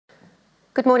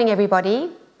Good morning, everybody.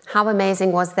 How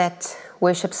amazing was that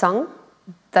worship song?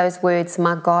 Those words,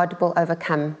 "My God will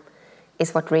overcome,"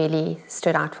 is what really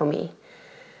stood out for me.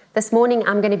 This morning,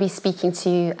 I'm going to be speaking to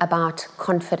you about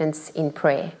confidence in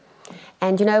prayer.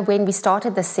 And you know, when we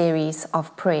started the series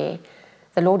of prayer,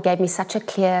 the Lord gave me such a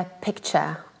clear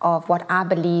picture of what I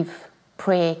believe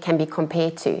prayer can be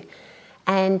compared to.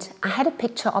 And I had a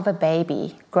picture of a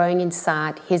baby growing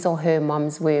inside his or her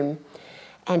mom's womb.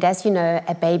 And as you know,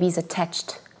 a baby is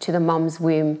attached to the mom's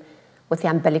womb with the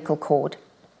umbilical cord.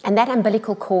 And that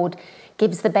umbilical cord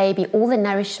gives the baby all the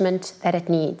nourishment that it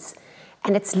needs.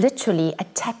 And it's literally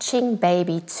attaching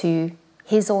baby to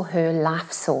his or her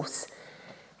life source.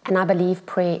 And I believe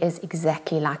prayer is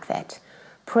exactly like that.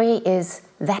 Prayer is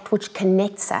that which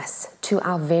connects us to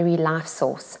our very life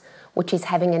source, which is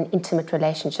having an intimate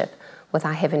relationship with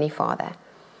our Heavenly Father.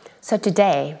 So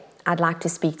today, I'd like to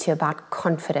speak to you about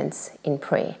confidence in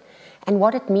prayer and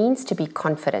what it means to be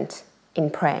confident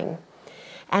in praying.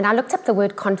 And I looked up the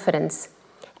word confidence,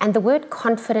 and the word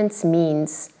confidence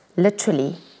means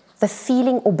literally the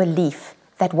feeling or belief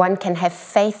that one can have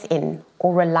faith in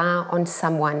or rely on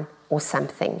someone or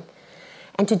something.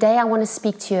 And today I want to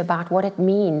speak to you about what it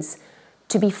means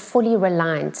to be fully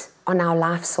reliant on our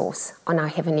life source, on our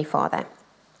Heavenly Father.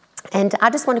 And I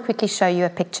just want to quickly show you a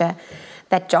picture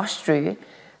that Josh drew.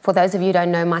 For those of you who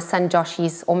don't know, my son Josh,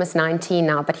 he's almost 19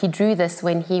 now, but he drew this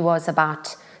when he was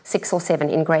about 6 or 7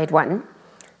 in grade 1.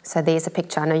 So there's a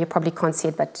picture. I know you probably can't see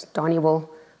it, but Donnie will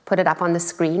put it up on the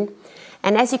screen.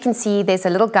 And as you can see, there's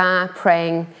a little guy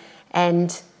praying.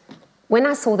 And when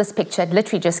I saw this picture, it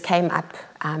literally just came up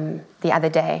the other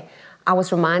day. I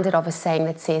was reminded of a saying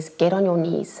that says, "Get on your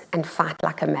knees and fight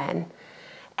like a man."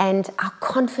 And our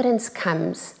confidence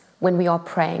comes when we are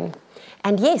praying.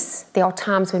 And yes, there are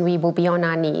times when we will be on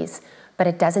our knees, but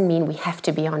it doesn't mean we have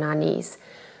to be on our knees.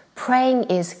 Praying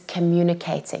is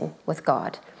communicating with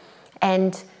God.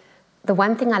 And the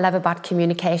one thing I love about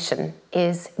communication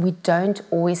is we don't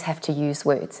always have to use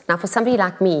words. Now, for somebody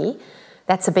like me,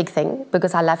 that's a big thing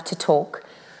because I love to talk.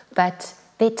 But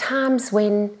there are times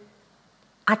when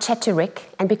I chat to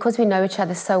Rick, and because we know each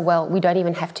other so well, we don't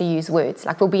even have to use words.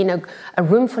 Like we'll be in a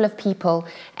room full of people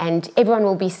and everyone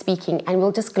will be speaking and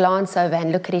we'll just glance over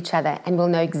and look at each other and we'll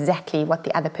know exactly what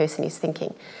the other person is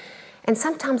thinking. And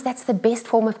sometimes that's the best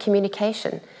form of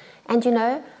communication. And you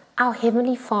know, our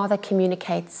Heavenly Father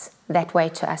communicates that way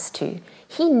to us too.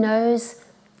 He knows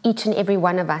each and every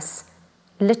one of us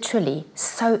literally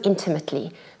so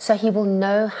intimately, so He will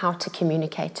know how to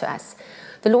communicate to us.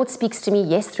 The Lord speaks to me,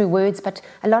 yes, through words, but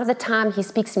a lot of the time He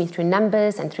speaks to me through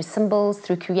numbers and through symbols,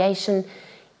 through creation.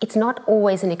 It's not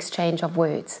always an exchange of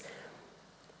words.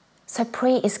 So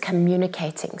prayer is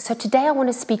communicating. So today I want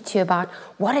to speak to you about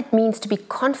what it means to be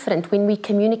confident when we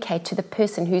communicate to the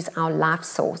person who's our life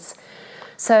source.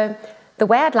 So the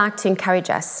way I'd like to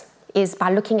encourage us is by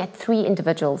looking at 3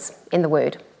 individuals in the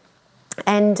Word.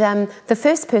 And the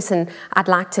first person I'd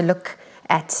like to look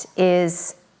at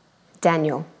is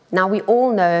Daniel. Now, we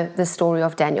all know the story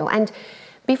of Daniel. And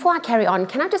before I carry on,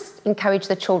 can I just encourage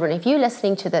the children, if you're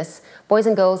listening to this, boys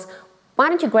and girls, why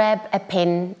don't you grab a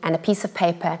pen and a piece of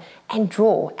paper and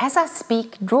draw? As I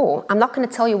speak, draw. I'm not going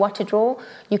to tell you what to draw.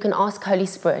 You can ask Holy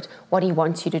Spirit what He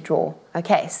wants you to draw.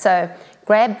 Okay, so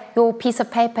grab your piece of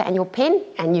paper and your pen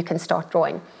and you can start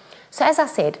drawing. So as I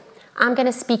said, I'm going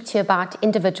to speak to you about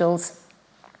individuals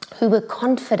who were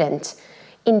confident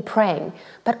in praying,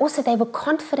 but also they were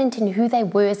confident in who they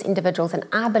were as individuals, and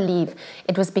I believe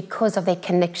it was because of their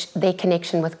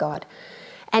connection with God.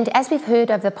 And as we've heard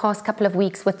over the past couple of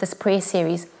weeks with this prayer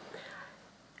series,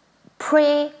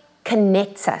 prayer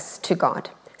connects us to God.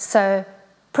 So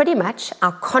pretty much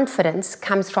our confidence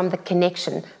comes from the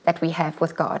connection that we have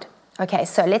with God. Okay,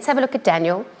 so let's have a look at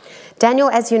Daniel. Daniel,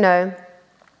 as you know,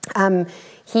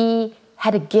 he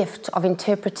had a gift of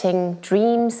interpreting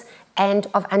dreams and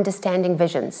of understanding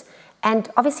visions. And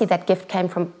obviously that gift came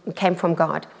from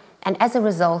God. And as a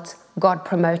result, God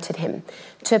promoted him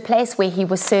to a place where he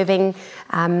was serving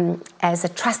as a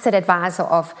trusted advisor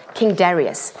of King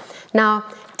Darius. Now,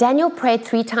 Daniel prayed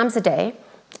 3 times a day,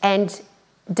 and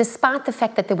despite the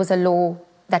fact that there was a law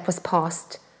that was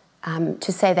passed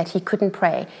to say that he couldn't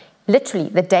pray, literally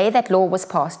the day that law was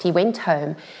passed, he went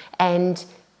home and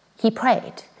he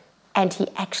prayed. And he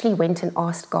actually went and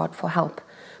asked God for help.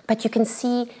 But you can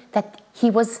see that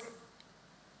he was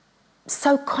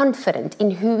so confident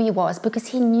in who he was because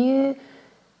he knew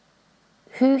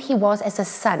who he was as a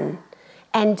son,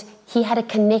 and he had a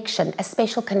connection, a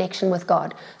special connection with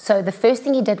God. So the first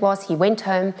thing he did was he went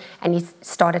home and he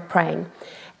started praying.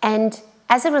 And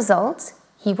as a result,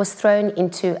 he was thrown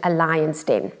into a lion's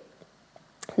den.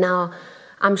 Now,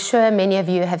 I'm sure many of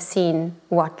you have seen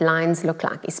what lions look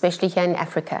like, especially here in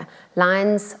Africa.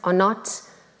 Lions are not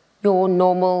your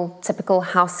normal, typical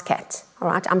house cat, all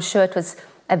right? I'm sure it was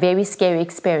a very scary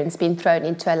experience being thrown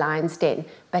into a lion's den,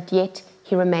 but yet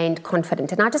he remained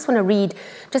confident. And I just want to read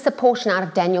just a portion out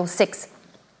of Daniel 6.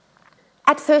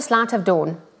 At first light of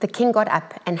dawn, the king got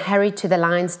up and hurried to the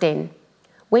lion's den.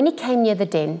 When he came near the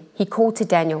den, he called to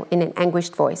Daniel in an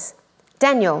anguished voice,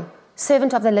 "Daniel,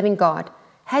 servant of the living God,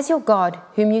 has your God,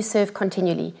 whom you serve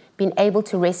continually, been able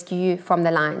to rescue you from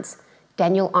the lions?"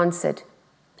 Daniel answered,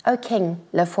 "O king,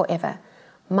 live forever.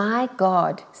 My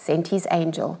God sent his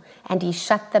angel, and he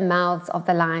shut the mouths of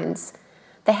the lions.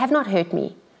 They have not hurt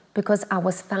me, because I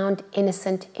was found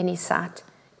innocent in his sight."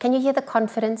 Can you hear the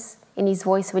confidence in his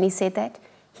voice when he said that?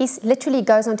 He literally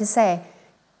goes on to say,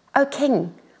 "O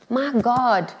king, my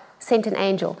God sent an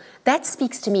angel." That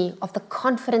speaks to me of the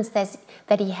confidence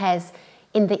that he has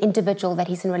in the individual that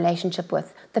he's in relationship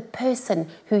with, the person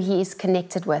who he is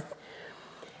connected with.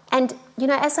 And, you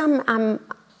know, as I'm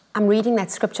reading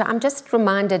that scripture, I'm just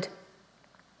reminded,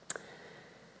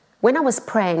 when I was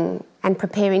praying and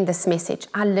preparing this message,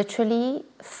 I literally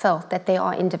felt that there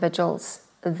are individuals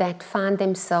that find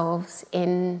themselves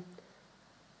in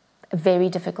a very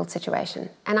difficult situation.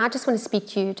 And I just want to speak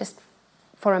to you just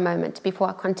for a moment before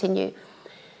I continue.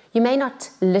 You may not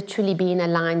literally be in a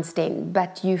lion's den,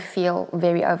 but you feel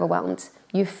very overwhelmed.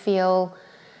 You feel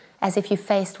as if you're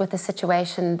faced with a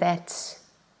situation that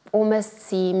almost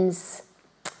seems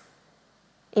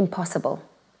impossible.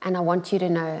 And I want you to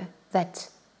know that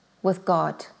with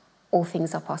God, all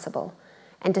things are possible.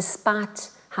 And despite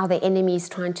how the enemy is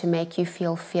trying to make you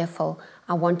feel fearful,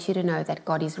 I want you to know that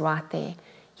God is right there.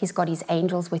 He's got his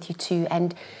angels with you too.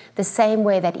 And the same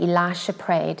way that Elisha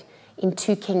prayed in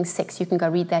 2 Kings 6, you can go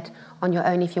read that on your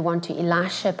own if you want to.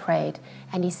 Elisha prayed,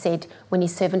 and he said, when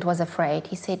his servant was afraid,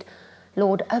 he said,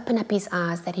 "Lord, open up his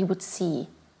eyes that he would see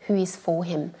who is for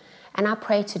him." And I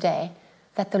pray today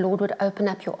that the Lord would open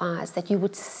up your eyes, that you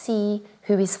would see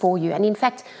who is for you. And in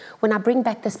fact, when I bring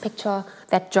back this picture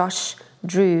that Josh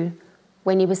drew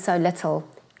when he was so little,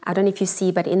 I don't know if you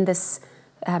see, but in this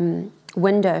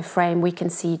window frame, we can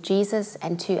see Jesus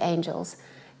and 2 angels.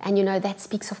 And you know, that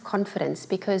speaks of confidence,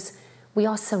 because we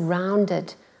are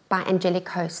surrounded by angelic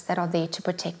hosts that are there to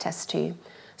protect us too.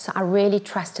 So I really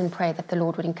trust and pray that the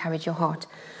Lord would encourage your heart.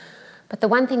 But the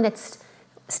one thing that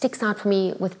sticks out for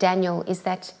me with Daniel is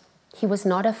that he was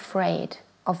not afraid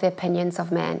of the opinions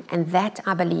of man. And that,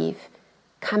 I believe,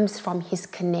 comes from his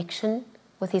connection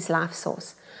with his life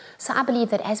source. So I believe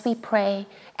that as we pray,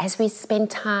 as we spend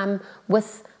time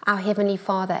with our Heavenly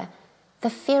Father, the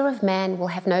fear of man will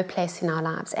have no place in our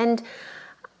lives. And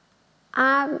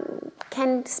I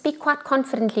can speak quite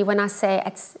confidently when I say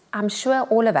I'm sure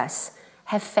all of us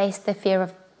have faced the fear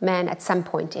of man at some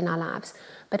point in our lives.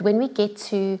 But when we get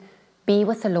to be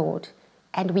with the Lord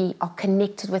and we are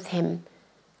connected with him,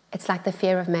 it's like the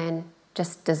fear of man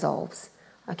just dissolves.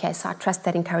 Okay, so I trust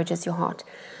that encourages your heart.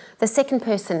 The second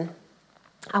person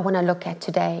I want to look at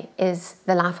today is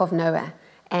the life of Noah.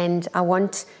 And I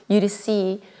want you to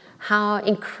see how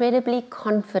incredibly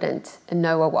confident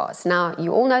Noah was. Now,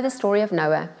 you all know the story of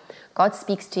Noah. God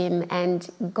speaks to him, and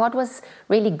God was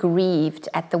really grieved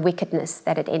at the wickedness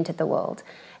that had entered the world.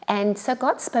 And so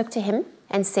God spoke to him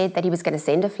and said that he was going to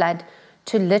send a flood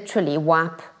to literally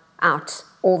wipe out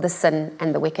all the sin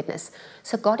and the wickedness.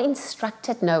 So God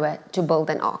instructed Noah to build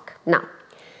an ark. Now,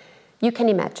 you can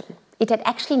imagine, it had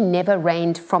actually never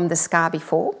rained from the sky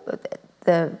before.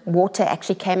 The water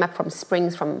actually came up from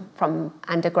springs from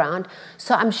underground.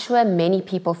 So I'm sure many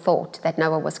people thought that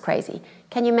Noah was crazy.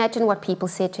 Can you imagine what people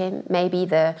said to him? Maybe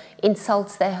the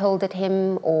insults they hurled at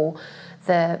him, or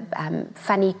the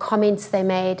funny comments they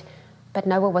made. But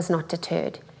Noah was not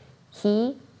deterred.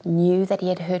 He knew that he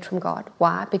had heard from God.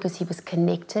 Why? Because he was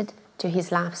connected to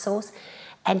his life source.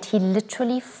 And he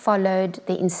literally followed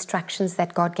the instructions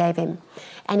that God gave him.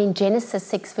 And in Genesis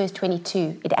 6 verse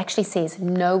 22, it actually says,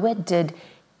 Noah did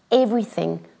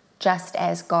everything just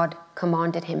as God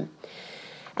commanded him.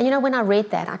 And you know, when I read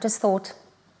that, I just thought,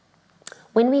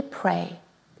 when we pray,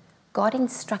 God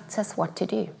instructs us what to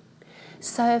do.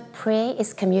 So prayer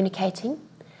is communicating.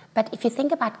 But if you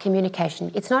think about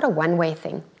communication, it's not a one-way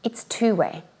thing. It's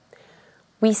two-way.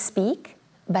 We speak,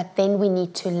 but then we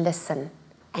need to listen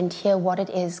and hear what it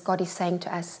is God is saying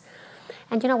to us.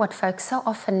 And you know what, folks? So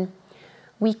often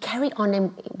we carry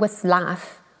on with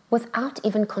life without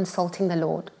even consulting the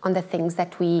Lord on the things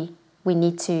that we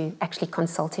need to actually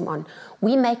consult him on.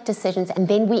 We make decisions and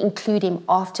then we include him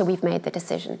after we've made the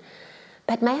decision.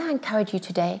 But may I encourage you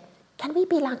today, can we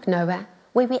be like Noah,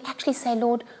 where we actually say,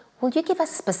 Lord, will you give us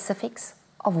specifics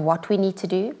of what we need to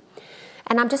do?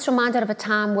 And I'm just reminded of a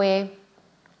time where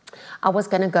I was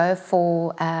going to go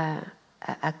for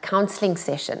a counseling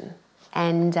session,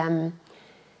 and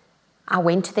I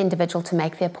went to the individual to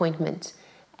make the appointment.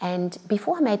 And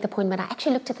before I made the appointment, I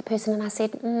actually looked at the person and I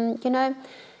said, you know,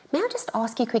 may I just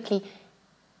ask you quickly,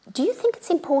 do you think it's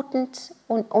important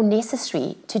or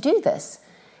necessary to do this?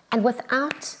 And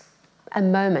without a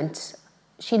moment,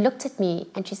 she looked at me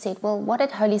and she said, well, what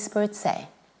did Holy Spirit say?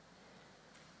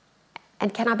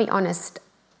 And can I be honest,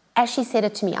 as she said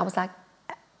it to me, I was like,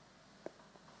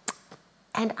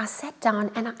 and I sat down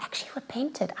and I actually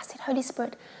repented. I said, Holy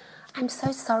Spirit, I'm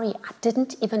so sorry. I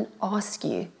didn't even ask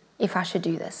you if I should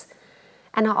do this.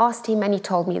 And I asked him and he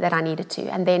told me that I needed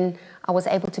to. And then I was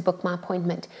able to book my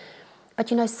appointment. But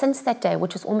you know, since that day,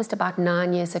 which was almost about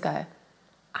 9 years ago,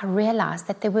 I realized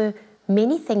that there were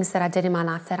many things that I did in my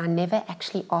life that I never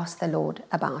actually asked the Lord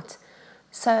about.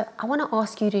 So I want to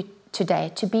ask you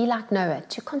today to be like Noah,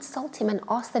 to consult him and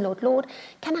ask the Lord, Lord,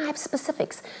 can I have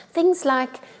specifics? Things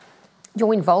like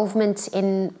your involvement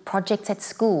in projects at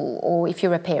school, or if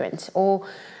you're a parent, or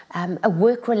a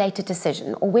work-related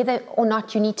decision, or whether or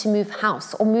not you need to move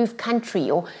house or move country.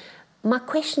 Or my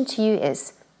question to you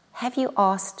is, have you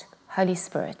asked Holy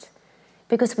Spirit?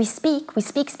 Because we speak,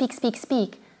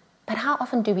 but how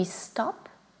often do we stop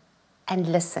and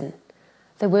listen?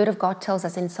 The Word of God tells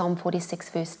us in Psalm 46,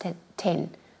 verse 10,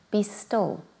 be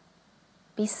still,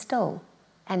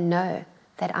 and know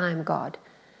that I am God.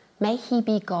 May He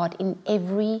be God in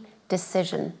every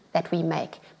decision that we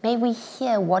make. May we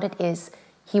hear what it is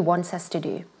He wants us to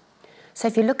do. So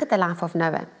if you look at the life of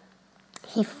Noah,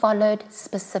 he followed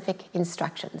specific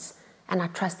instructions, and I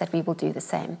trust that we will do the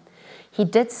same. He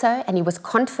did so, and he was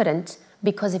confident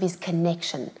because of his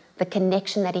connection, the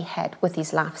connection that he had with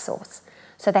his life source.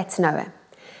 So that's Noah.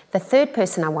 The third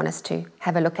person I want us to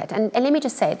have a look at, and let me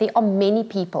just say, there are many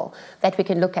people that we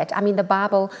can look at. I mean, the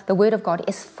Bible, the Word of God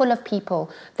is full of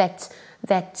people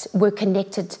that were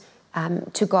connected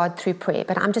to God through prayer.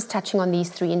 But I'm just touching on these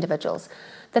three individuals.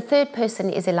 The third person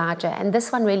is Elijah, and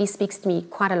this one really speaks to me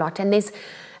quite a lot. And there's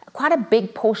quite a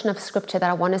big portion of Scripture that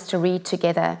I want us to read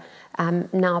together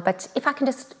now. But if I can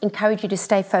just encourage you to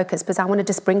stay focused, because I want to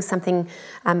just bring something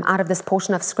out of this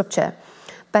portion of Scripture.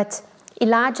 But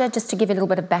Elijah, just to give you a little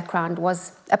bit of background,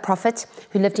 was a prophet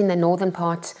who lived in the northern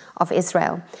part of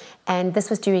Israel. And this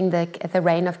was during the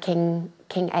reign of King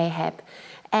Ahab.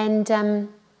 And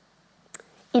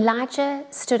Elijah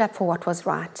stood up for what was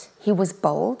right. He was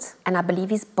bold, and I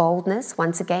believe his boldness,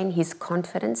 once again, his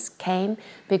confidence came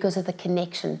because of the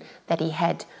connection that he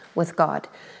had with God.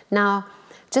 Now,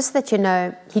 just so that you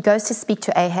know, he goes to speak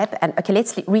to Ahab. And okay,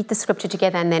 let's read the scripture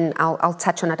together and then I'll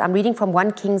touch on it. I'm reading from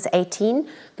 1 Kings 18,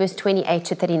 verse 28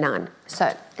 to 39.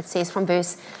 So it says from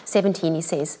verse 17,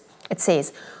 it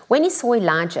says, when he saw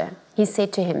Elijah, he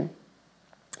said to him,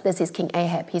 this is King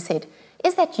Ahab, he said,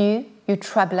 is that you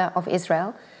troubler of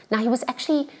Israel? Now he was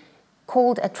actually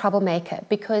called a troublemaker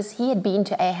because he had been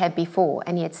to Ahab before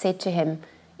and he had said to him,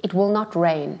 it will not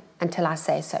rain until I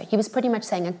say so. He was pretty much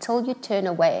saying, until you turn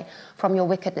away from your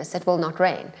wickedness, it will not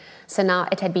rain. So now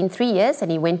it had been 3 years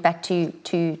and he went back to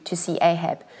see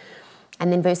Ahab.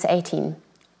 And then verse 18,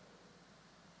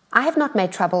 I have not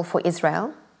made trouble for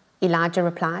Israel, Elijah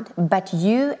replied, but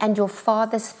you and your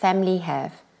father's family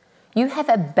have. You have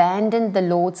abandoned the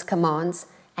Lord's commands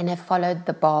and have followed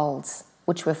the Baals,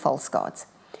 which were false gods.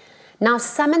 Now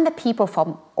summon the people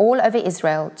from all over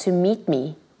Israel to meet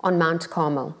me on Mount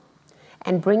Carmel,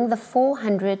 and bring the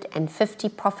 450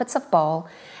 prophets of Baal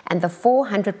and the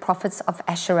 400 prophets of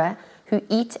Asherah who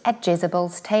eat at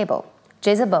Jezebel's table.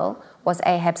 Jezebel was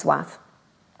Ahab's wife.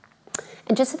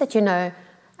 And just so that you know,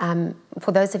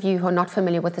 for those of you who are not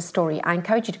familiar with the story, I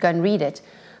encourage you to go and read it.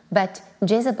 But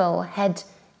Jezebel had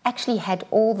actually had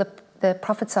all the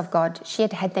prophets of God, she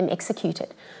had had them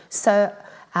executed. So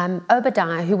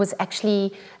Obadiah, who was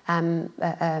actually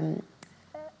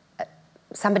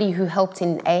somebody who helped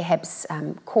in Ahab's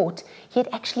court, he had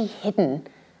actually hidden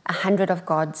 100 of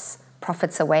God's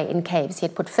prophets away in caves. He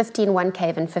had put 50 in one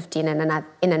cave and 50 in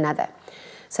another.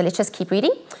 So let's just keep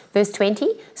reading. Verse 20,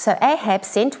 so Ahab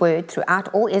sent word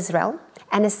throughout all Israel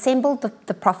and assembled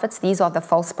the prophets, these are the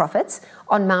false prophets,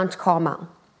 on Mount Carmel.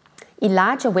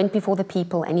 Elijah went before the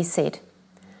people and he said,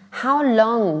 how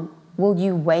long will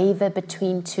you waver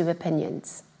between two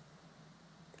opinions?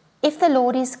 If the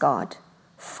Lord is God,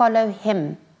 follow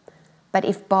him. But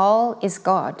if Baal is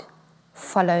God,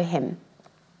 follow him.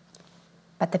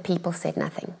 But the people said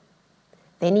nothing.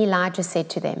 Then Elijah said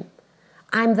to them,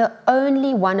 I'm the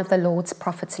only one of the Lord's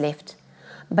prophets left,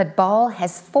 but Baal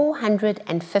has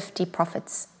 450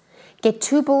 prophets. Get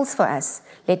 2 bulls for us.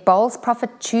 Let Baal's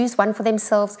prophet choose one for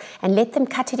themselves, and let them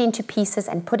cut it into pieces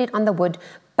and put it on the wood,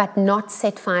 but not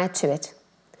set fire to it.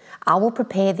 I will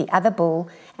prepare the other bull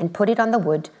and put it on the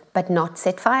wood, but not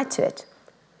set fire to it.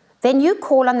 Then you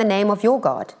call on the name of your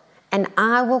God, and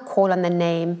I will call on the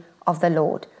name of the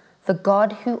Lord, the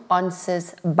God who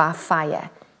answers by fire.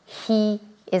 He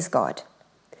is God."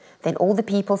 Then all the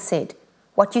people said,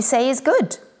 "What you say is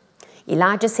good."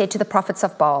 Elijah said to the prophets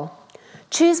of Baal,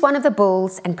 "Choose one of the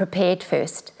bulls and prepare it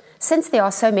first. Since there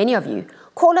are so many of you,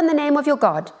 call on the name of your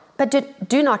God, but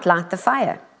do not light the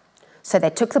fire." So they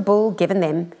took the bull given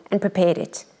them and prepared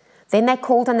it. Then they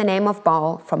called on the name of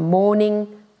Baal from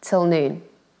morning till noon.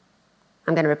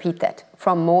 I'm going to repeat that.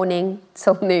 From morning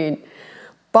till noon.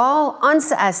 "Baal,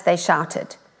 answer us," they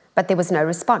shouted. But there was no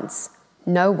response.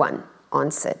 No one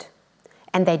answered.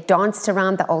 And they danced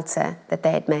around the altar that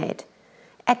they had made.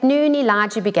 At noon,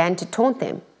 Elijah began to taunt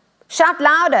them. "Shout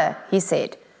louder," he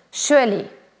said. "Surely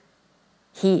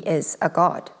he is a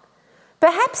god.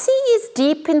 Perhaps he is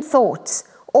deep in thought,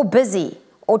 or busy,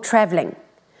 or traveling.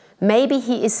 Maybe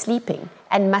he is sleeping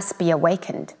and must be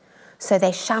awakened." So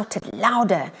they shouted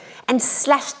louder and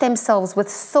slashed themselves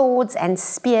with swords and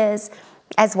spears,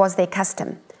 as was their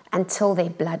custom, until their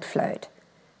blood flowed.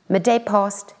 Midday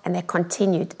passed, and they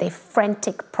continued their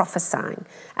frantic prophesying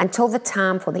until the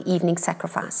time for the evening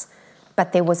sacrifice.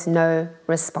 But there was no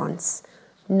response.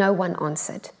 No one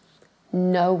answered.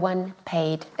 No one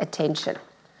paid attention.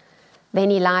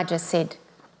 Then Elijah said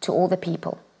to all the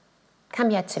people, "Come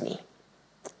here to me."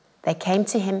 They came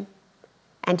to him,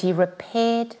 and he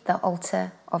repaired the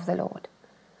altar of the Lord,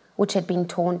 which had been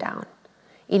torn down.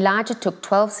 Elijah took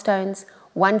 12 stones,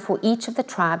 one for each of the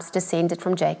tribes descended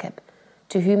from Jacob,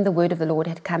 to whom the word of the Lord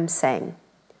had come, saying,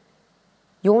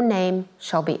 "Your name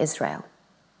shall be Israel."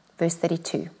 Verse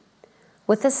 32.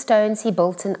 With the stones he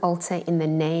built an altar in the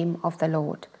name of the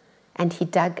Lord, and he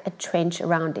dug a trench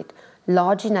around it,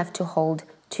 large enough to hold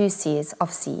 2 seahs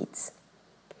of seeds.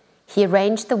 He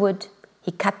arranged the wood,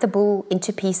 he cut the bull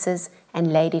into pieces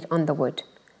and laid it on the wood.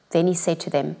 Then he said to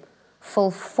them,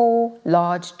 "Fill 4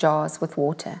 large jars with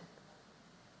water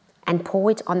and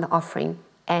pour it on the offering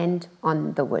and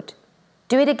on the wood."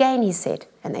 "Do it again," he said,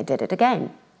 and they did it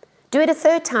again. "Do it a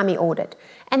 3rd time," he ordered,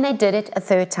 and they did it a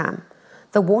 3rd time.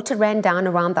 The water ran down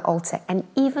around the altar and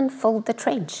even filled the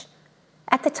trench.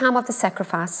 At the time of the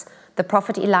sacrifice, the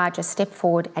prophet Elijah stepped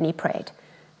forward and he prayed.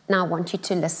 Now I want you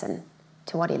to listen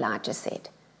to what Elijah said.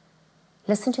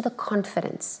 Listen to the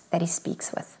confidence that he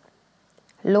speaks with.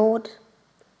 "Lord,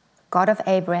 God of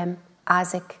Abraham,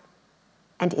 Isaac,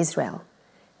 and Israel,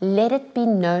 let it be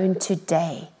known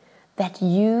today that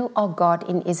you are God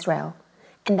in Israel,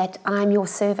 and that I am your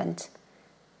servant,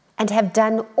 and have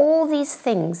done all these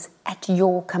things at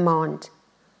your command.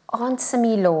 Answer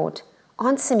me, Lord,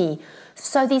 answer me,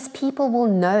 so these people will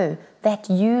know that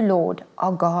you, Lord,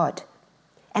 are God,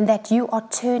 and that you are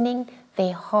turning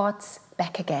their hearts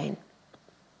back again."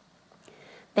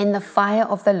 Then the fire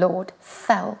of the Lord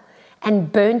fell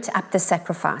and burnt up the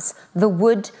sacrifice, the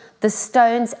wood, the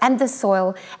stones, and the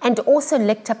soil, and also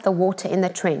licked up the water in the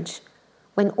trench.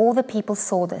 When all the people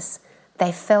saw this,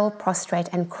 they fell prostrate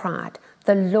and cried,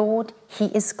 "The Lord, He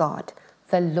is God.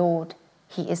 The Lord,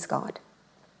 He is God."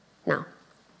 Now,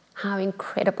 how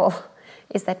incredible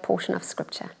is that portion of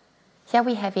Scripture? Here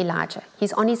we have Elijah.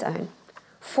 He's on his own.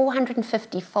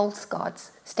 450 false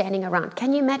gods standing around.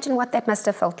 Can you imagine what that must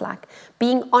have felt like,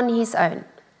 being on his own?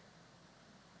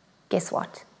 Guess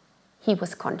what? He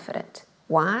was confident.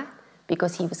 Why?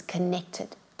 Because he was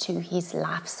connected to his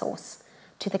life source,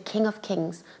 to the King of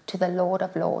Kings, to the Lord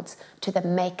of Lords, to the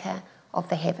Maker of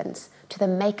the heavens, to the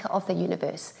Maker of the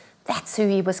universe. That's who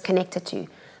he was connected to.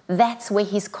 That's where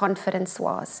his confidence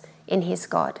was, in his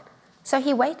God. So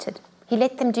he waited. He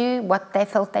let them do what they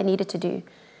felt they needed to do.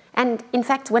 And in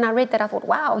fact, when I read that, I thought,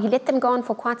 wow, he let them go on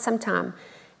for quite some time.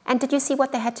 And did you see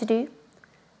what they had to do?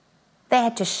 They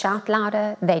had to shout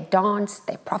louder, they danced,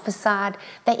 they prophesied,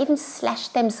 they even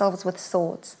slashed themselves with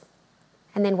swords.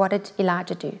 And then what did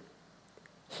Elijah do?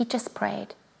 He just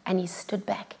prayed and he stood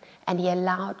back and he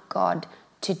allowed God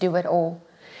to do it all.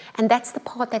 And that's the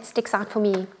part that sticks out for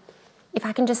me. If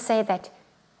I can just say that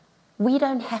we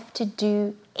don't have to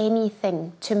do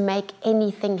anything to make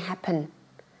anything happen.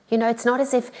 You know, it's not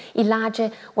as if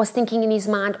Elijah was thinking in his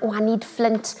mind, oh, I need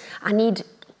flint, I need,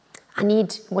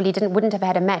 well, he wouldn't have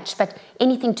had a match, but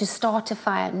anything to start a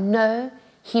fire. No,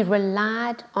 he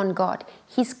relied on God.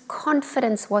 His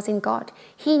confidence was in God.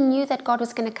 He knew that God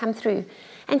was going to come through.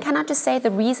 And can I just say, the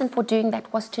reason for doing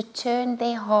that was to turn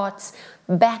their hearts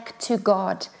back to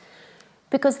God,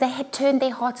 because they had turned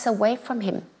their hearts away from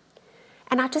him.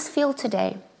 And I just feel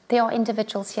today, there are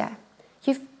individuals here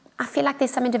I feel like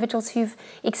there's some individuals who've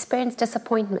experienced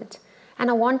disappointment.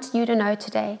 And I want you to know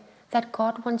today that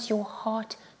God wants your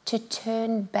heart to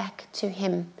turn back to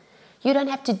Him. You don't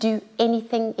have to do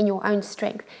anything in your own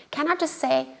strength. Can I just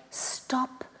say,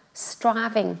 stop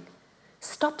striving.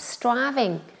 Stop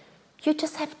striving. You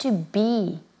just have to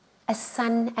be a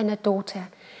son and a daughter.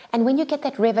 And when you get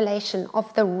that revelation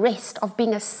of the rest of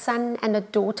being a son and a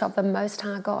daughter of the Most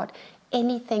High God,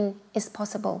 anything is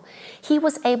possible. He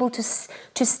was able to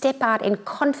step out in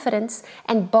confidence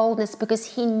and boldness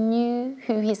because he knew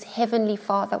who his Heavenly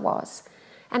Father was.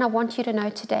 And I want you to know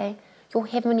today, your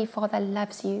Heavenly Father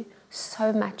loves you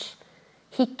so much.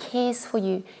 He cares for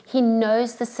you. He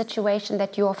knows the situation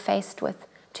that you are faced with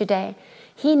today.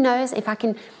 He knows, if I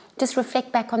can just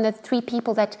reflect back on the 3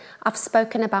 people that I've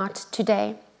spoken about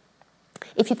today.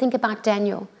 If you think about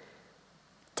Daniel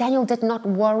did not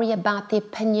worry about the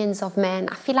opinions of man.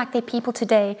 I feel like there are people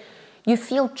today, you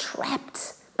feel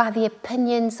trapped by the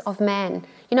opinions of man.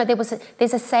 You know,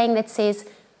 there's a saying that says,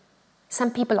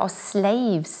 some people are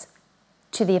slaves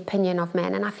to the opinion of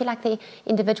man. And I feel like the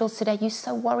individuals today, you're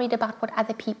so worried about what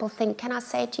other people think. Can I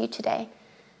say to you today,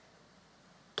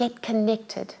 get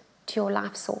connected to your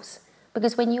life source.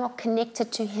 Because when you are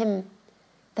connected to Him,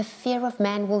 the fear of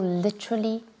man will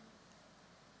literally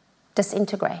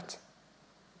disintegrate.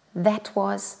 That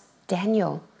was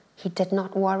Daniel. He did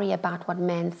not worry about what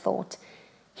man thought.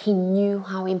 He knew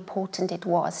how important it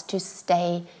was to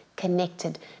stay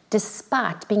connected,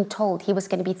 despite being told he was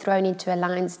going to be thrown into a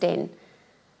lion's den.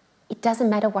 It doesn't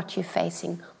matter what you're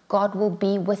facing. God will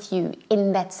be with you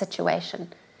in that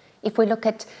situation. If we look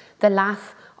at the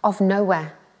life of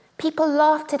Noah, people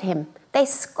laughed at him. They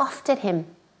scoffed at him.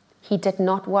 He did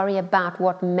not worry about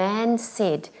what man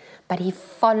said, but he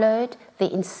followed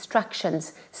the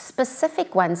instructions,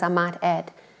 specific ones I might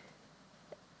add,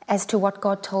 as to what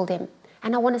God told him.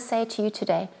 And I want to say to you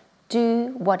today,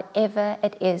 do whatever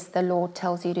it is the Lord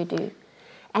tells you to do.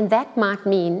 And that might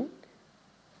mean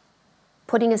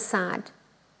putting aside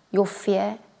your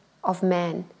fear of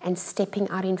man and stepping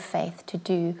out in faith to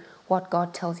do what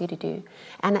God tells you to do.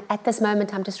 And at this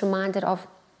moment, I'm just reminded of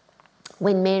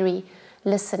when Mary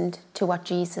listened to what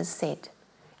Jesus said,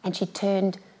 and she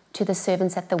turned to the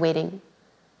servants at the wedding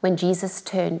when Jesus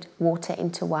turned water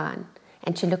into wine,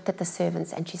 and she looked at the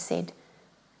servants and she said,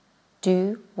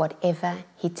 do whatever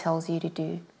He tells you to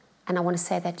do. And I want to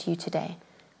say that to you today.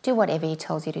 Do whatever He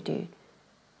tells you to do.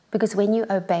 Because when you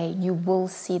obey, you will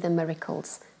see the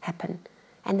miracles happen.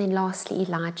 And then lastly,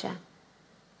 Elijah.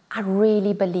 I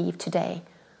really believe today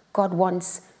God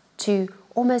wants to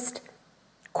almost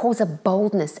cause a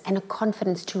boldness and a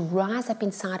confidence to rise up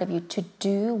inside of you to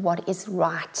do what is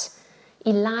right.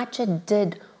 Elijah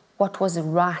did what was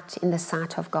right in the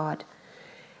sight of God.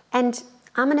 And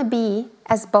I'm going to be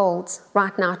as bold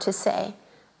right now to say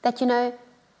that,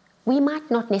 we might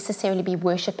not necessarily be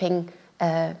worshipping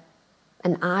an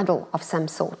idol of some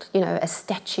sort, a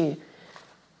statue.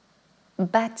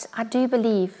 But I do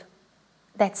believe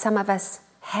that some of us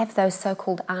have those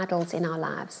so-called idols in our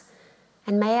lives.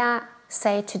 And may I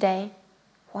say today,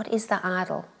 what is the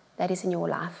idol that is in your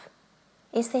life?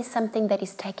 Is there something that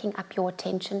is taking up your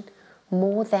attention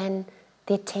more than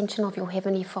the attention of your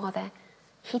Heavenly Father?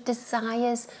 He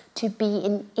desires to be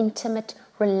in intimate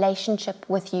relationship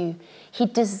with you. He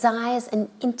desires an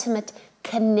intimate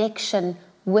connection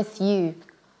with you.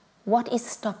 What is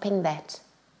stopping that?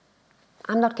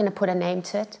 I'm not going to put a name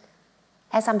to it.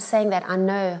 As I'm saying that, I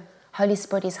know Holy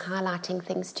Spirit is highlighting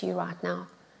things to you right now.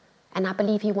 And I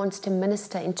believe He wants to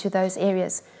minister into those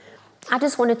areas. I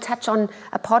just want to touch on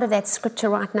a part of that scripture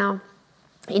right now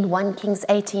in 1 Kings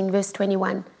 18, verse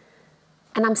 21.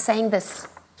 And I'm saying this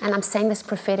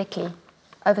prophetically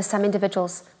over some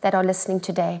individuals that are listening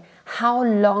today. How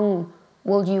long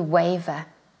will you waver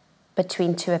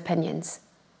between 2 opinions?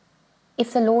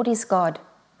 If the Lord is God,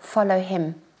 follow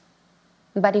Him.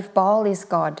 But if Baal is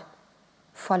God,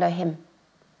 follow him.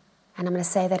 And I'm going to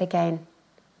say that again.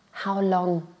 How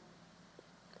long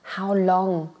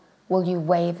will you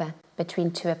waver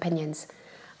between 2 opinions?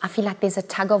 I feel like there's a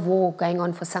tug of war going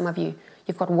on for some of you.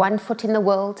 You've got 1 foot in the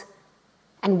world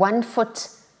and 1 foot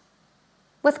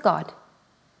with God.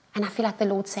 And I feel like the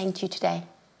Lord's saying to you today,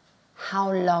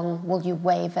 how long will you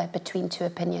waver between 2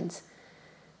 opinions?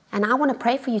 And I want to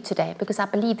pray for you today because I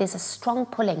believe there's a strong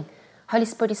pulling. Holy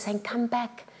Spirit is saying, come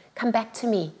back to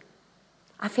me.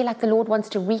 I feel like the Lord wants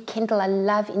to rekindle a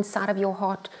love inside of your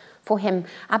heart for Him.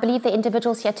 I believe the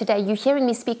individuals here today, you're hearing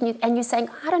me speaking and you're saying,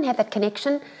 I don't have that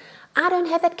connection. I don't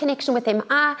have that connection with Him.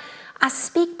 I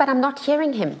speak, but I'm not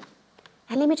hearing Him.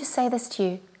 And let me just say this to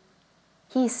you.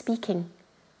 He is speaking.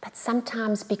 But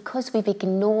sometimes because we've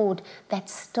ignored that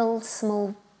still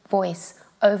small voice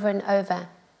over and over,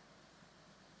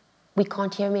 we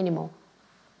can't hear him anymore.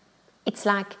 It's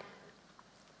like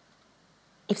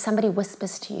if somebody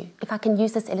whispers to you. If I can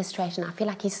use this illustration, I feel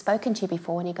like he's spoken to you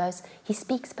before, and he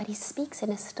speaks, but he speaks in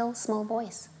a still small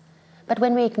voice. But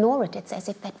when we ignore it, it's as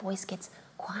if that voice gets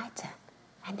quieter,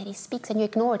 and then he speaks and you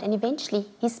ignore it, and eventually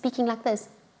he's speaking like this,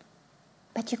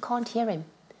 but you can't hear him.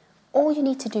 All you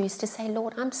need to do is to say,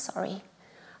 Lord, I'm sorry.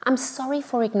 I'm sorry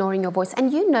for ignoring your voice.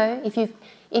 And you know, if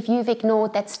you've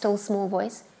ignored that still small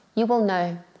voice, you will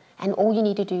know. And all you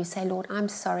need to do is say, Lord, I'm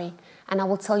sorry. And I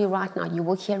will tell you right now, you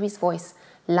will hear his voice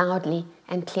loudly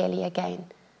and clearly again.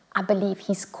 I believe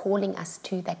he's calling us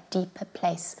to that deeper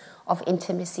place of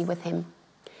intimacy with him.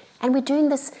 And we're doing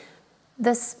this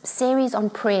series on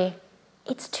prayer.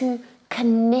 It's to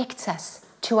connect us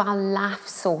to our life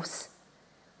source.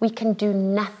 We can do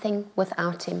nothing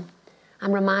without him.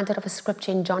 I'm reminded of a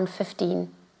scripture in John 15,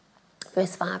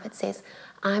 verse 5. It says,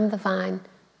 I'm the vine,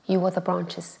 you are the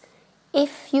branches.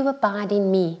 If you abide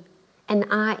in me and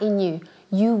I in you,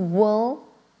 you will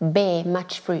bear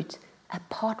much fruit.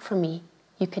 Apart from me,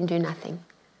 you can do nothing.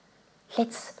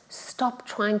 Let's stop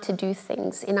trying to do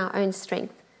things in our own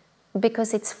strength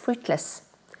because it's fruitless.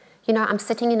 You know, I'm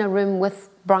sitting in a room with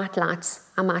bright lights,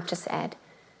 I might just add.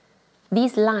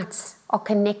 These lights are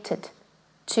connected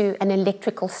to an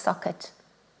electrical socket.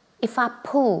 If I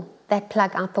pull that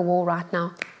plug out the wall right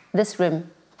now, this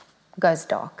room goes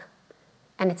dark.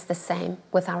 And it's the same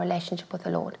with our relationship with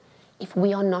the Lord. If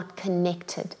we are not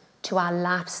connected to our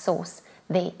life source,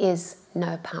 there is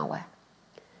no power.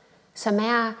 So may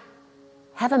I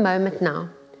have a moment now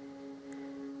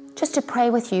just to pray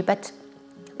with you. But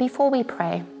before we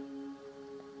pray,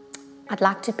 I'd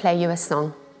like to play you a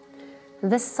song.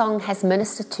 This song has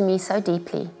ministered to me so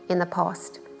deeply in the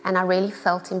past, and I really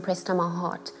felt impressed on my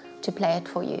heart to play it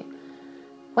for you.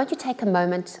 Won't you take a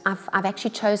moment? I've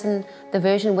actually chosen the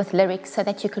version with lyrics so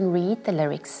that you can read the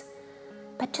lyrics.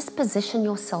 But just position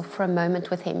yourself for a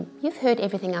moment with him. You've heard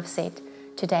everything I've said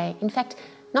today. In fact,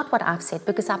 not what I've said,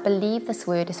 because I believe this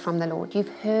word is from the Lord.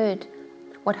 You've heard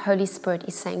what Holy Spirit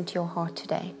is saying to your heart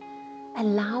today.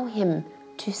 Allow him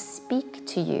to speak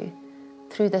to you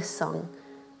through this song.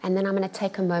 And then I'm going to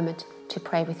take a moment to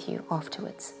pray with you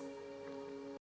afterwards.